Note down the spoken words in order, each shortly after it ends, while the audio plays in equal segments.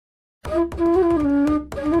Hello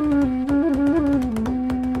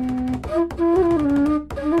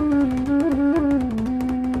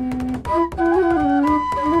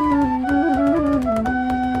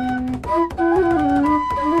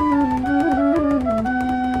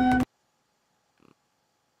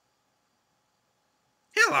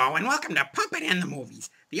and welcome to Puppet and the Movies,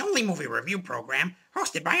 the only movie review program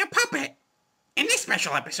hosted by a puppet. In this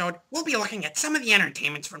special episode, we'll be looking at some of the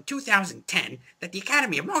entertainments from 2010 that the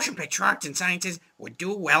Academy of Motion Picture Arts and Sciences would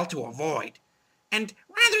do well to avoid. And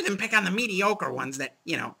rather than pick on the mediocre ones that,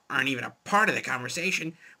 aren't even a part of the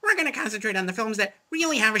conversation, we're going to concentrate on the films that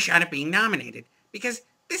really have a shot at being nominated, because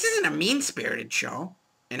this isn't a mean-spirited show,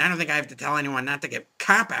 and I don't think I have to tell anyone not to give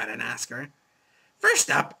Cop Out an Oscar. First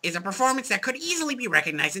up is a performance that could easily be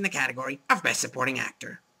recognized in the category of Best Supporting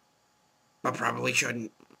Actor. But probably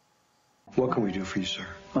shouldn't. What can we do for you, sir?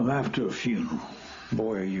 I'm after a funeral.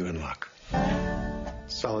 Boy, are you in luck.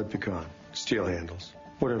 Solid pecan, steel handles,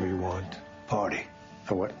 whatever you want. Party.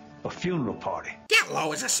 A what? A funeral party. Get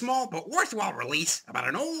Low is a small but worthwhile release about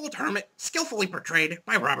an old hermit skillfully portrayed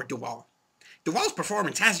by Robert Duvall. Duvall's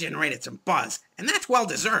performance has generated some buzz, and that's well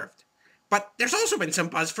deserved. But there's also been some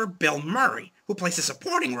buzz for Bill Murray, who plays a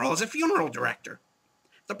supporting role as a funeral director.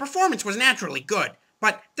 The performance was naturally good,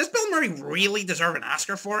 but does Bill Murray really deserve an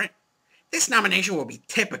Oscar for it? This nomination will be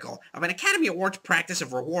typical of an Academy Awards practice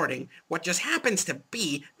of rewarding what just happens to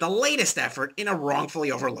be the latest effort in a wrongfully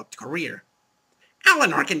overlooked career.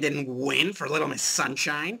 Alan Arkin didn't win for Little Miss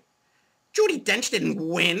Sunshine. Judi Dench didn't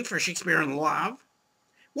win for Shakespeare in Love.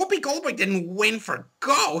 Whoopi Goldberg didn't win for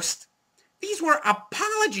Ghost. These were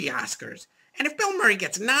apology Oscars, and if Bill Murray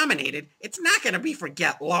gets nominated, it's not going to be for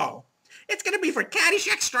Get Low. It's going to be for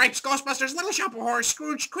Caddyshack, Stripes, Ghostbusters, Little Shop of Horrors,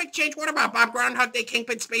 Scrooge, Quick Change, What About Bob, Groundhog Day,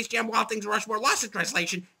 Kingpin, Space Jam, Wild Things, Rushmore, Lost in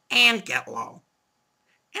Translation, and Get Low.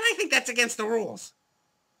 And I think that's against the rules.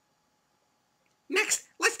 Next,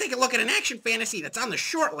 let's take a look at an action fantasy that's on the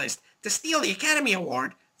short list to steal the Academy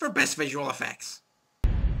Award for Best Visual Effects.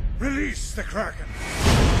 Release the Kraken.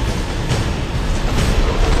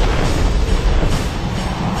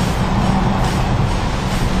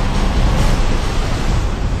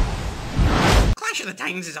 Clash of the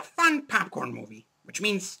Titans is a fun popcorn movie, which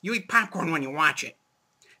means you eat popcorn when you watch it.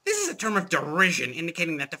 This is a term of derision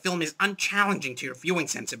indicating that the film is unchallenging to your viewing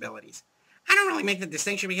sensibilities. I don't really make the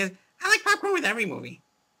distinction because I like popcorn with every movie.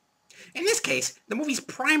 In this case, the movie's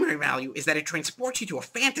primary value is that it transports you to a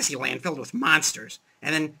fantasy land filled with monsters,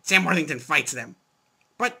 and then Sam Worthington fights them.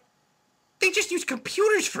 But they just use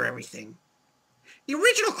computers for everything. The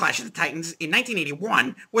original Clash of the Titans in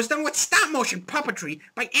 1981 was done with stop-motion puppetry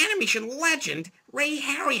by animation legend Ray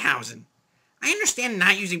Harryhausen. I understand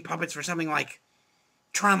not using puppets for something like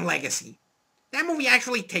Tron Legacy. That movie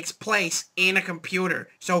actually takes place in a computer,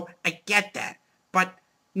 so I get that. But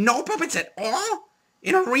no puppets at all?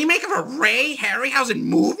 In a remake of a Ray Harryhausen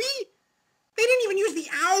movie? They didn't even use the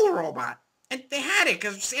owl robot. And they had it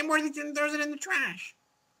because Sam Worthington throws it in the trash.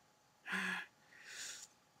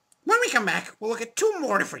 When we come back, we'll look at two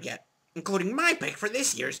more to forget, including my pick for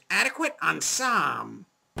this year's Adequate Ensemble.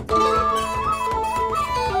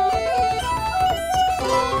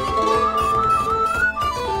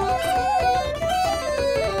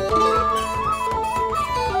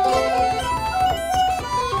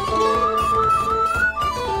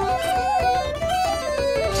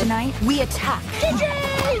 Tonight, we attack.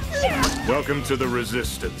 Welcome to the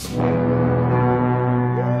Resistance.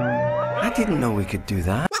 I didn't know we could do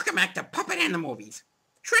that. Welcome back to Puppet and the Movies.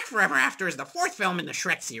 Shrek Forever After is the fourth film in the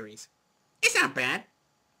Shrek series. It's not bad.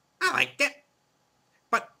 I liked it.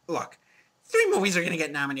 But look, 3 movies are going to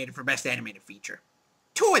get nominated for Best Animated Feature.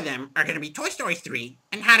 2 of them are going to be Toy Story 3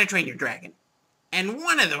 and How to Train Your Dragon. And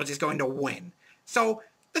one of those is going to win. So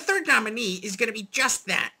the third nominee is going to be just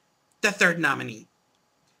that, the third nominee.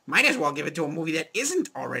 Might as well give it to a movie that isn't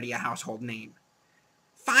already a household name.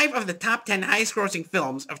 5 of the top 10 highest-grossing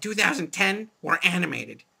films of 2010 were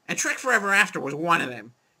animated, and Shrek Forever After was one of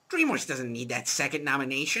them. DreamWorks doesn't need that second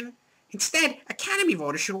nomination. Instead, Academy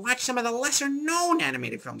voters should watch some of the lesser-known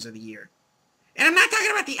animated films of the year. And I'm not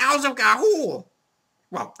talking about the Owls of Ga'Hoole.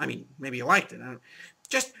 Well, I mean, maybe you liked it.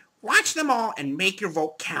 Just watch them all and make your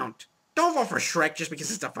vote count. Don't vote for Shrek just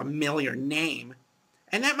because it's a familiar name.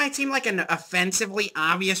 And that might seem like an offensively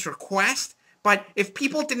obvious request, but if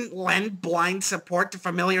people didn't lend blind support to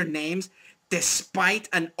familiar names, despite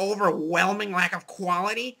an overwhelming lack of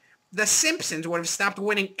quality, The Simpsons would have stopped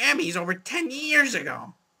winning Emmys over 10 years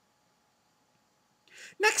ago.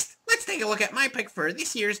 Next, let's take a look at my pick for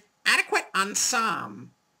this year's Adequate Ensemble.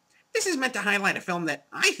 This is meant to highlight a film that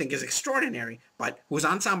I think is extraordinary, but whose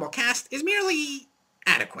ensemble cast is merely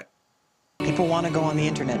adequate. People want to go on the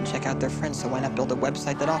internet and check out their friends, so why not build a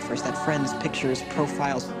website that offers that friends, pictures,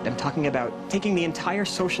 profiles? I'm talking about taking the entire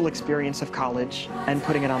social experience of college and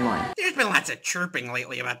putting it online. There's been lots of chirping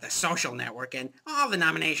lately about the Social Network and all the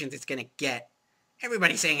nominations it's gonna get.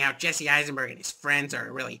 Everybody's saying how Jesse Eisenberg and his friends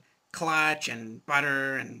are really clutch and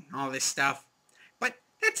butter and all this stuff. But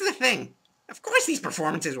that's the thing. Of course these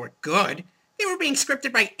performances were good. They were being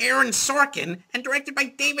scripted by Aaron Sorkin and directed by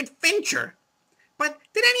David Fincher. But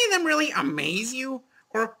did any of them really amaze you?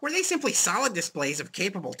 Or were they simply solid displays of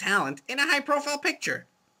capable talent in a high-profile picture?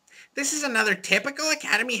 This is another typical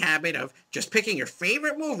Academy habit of just picking your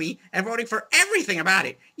favorite movie and voting for everything about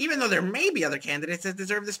it, even though there may be other candidates that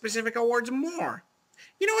deserve the specific awards more.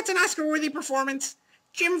 You know what's an Oscar-worthy performance?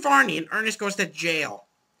 Jim Varney in Ernest Goes to Jail.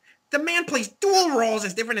 The man plays dual roles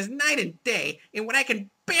as different as night and day in what I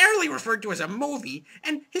can barely refer to as a movie,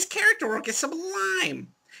 and his character work is sublime.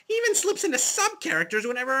 He even slips into sub-characters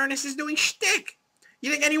whenever Ernest is doing shtick.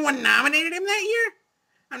 You think anyone nominated him that year?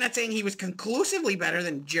 I'm not saying he was conclusively better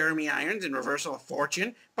than Jeremy Irons in Reversal of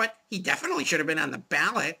Fortune, but he definitely should have been on the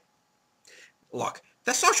ballot. Look,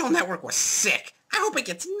 The Social Network was sick. I hope it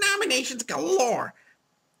gets nominations galore.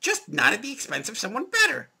 Just not at the expense of someone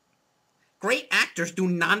better. Great actors do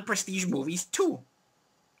non-prestige movies too.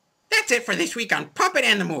 That's it for this week on Puppet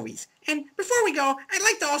and the Movies. And before we go, I'd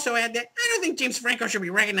like to also add that I don't think James Franco should be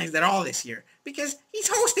recognized at all this year, because he's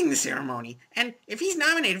hosting the ceremony, and if he's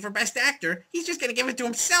nominated for Best Actor, he's just going to give it to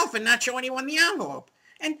himself and not show anyone the envelope.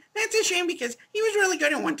 And that's a shame because he was really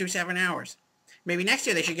good in 127 Hours. Maybe next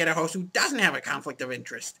year they should get a host who doesn't have a conflict of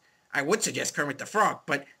interest. I would suggest Kermit the Frog,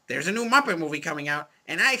 but there's a new Muppet movie coming out,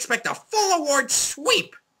 and I expect a full award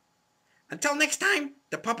sweep. Until next time,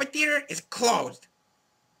 the Puppet Theater is closed.